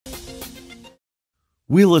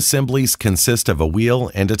Wheel assemblies consist of a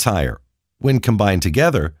wheel and a tire. When combined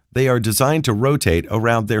together, they are designed to rotate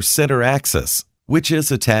around their center axis, which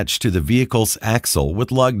is attached to the vehicle's axle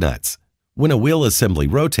with lug nuts. When a wheel assembly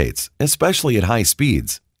rotates, especially at high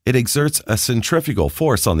speeds, it exerts a centrifugal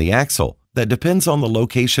force on the axle that depends on the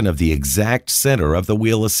location of the exact center of the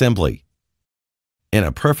wheel assembly. In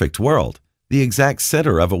a perfect world, the exact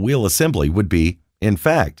center of a wheel assembly would be, in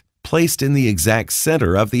fact, placed in the exact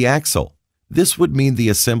center of the axle. This would mean the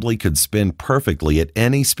assembly could spin perfectly at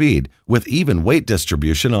any speed with even weight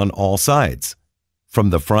distribution on all sides. From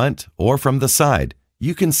the front or from the side,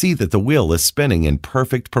 you can see that the wheel is spinning in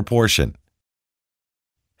perfect proportion.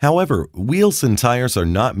 However, wheels and tires are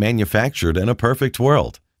not manufactured in a perfect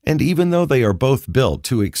world, and even though they are both built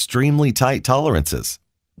to extremely tight tolerances,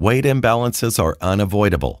 weight imbalances are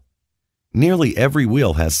unavoidable. Nearly every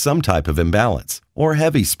wheel has some type of imbalance or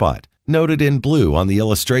heavy spot noted in blue on the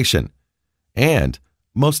illustration, and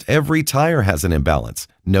most every tire has an imbalance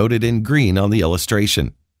noted in green on the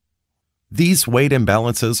illustration. These weight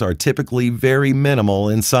imbalances are typically very minimal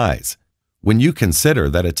in size. When you consider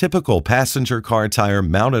that a typical passenger car tire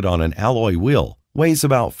mounted on an alloy wheel weighs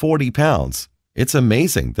about 40 pounds, it's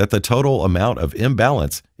amazing that the total amount of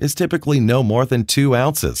imbalance is typically no more than 2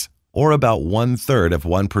 ounces, or about 1/3 of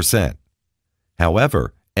 1%.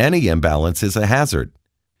 However, any imbalance is a hazard.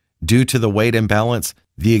 Due to the weight imbalance,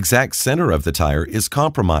 the exact center of the tire is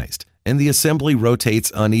compromised and the assembly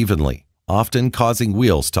rotates unevenly, often causing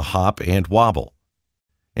wheels to hop and wobble.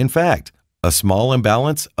 In fact, a small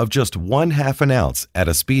imbalance of just 1/2 an ounce at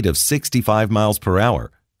a speed of 65 miles per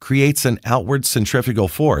hour creates an outward centrifugal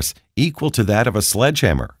force equal to that of a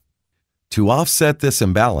sledgehammer. To offset this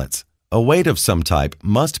imbalance, a weight of some type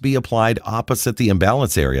must be applied opposite the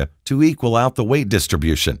imbalance area to equal out the weight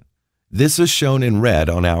distribution. This is shown in red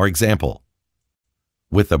on our example.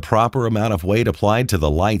 With the proper amount of weight applied to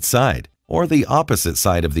the light side, or the opposite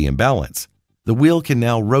side of the imbalance, the wheel can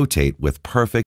now rotate with perfect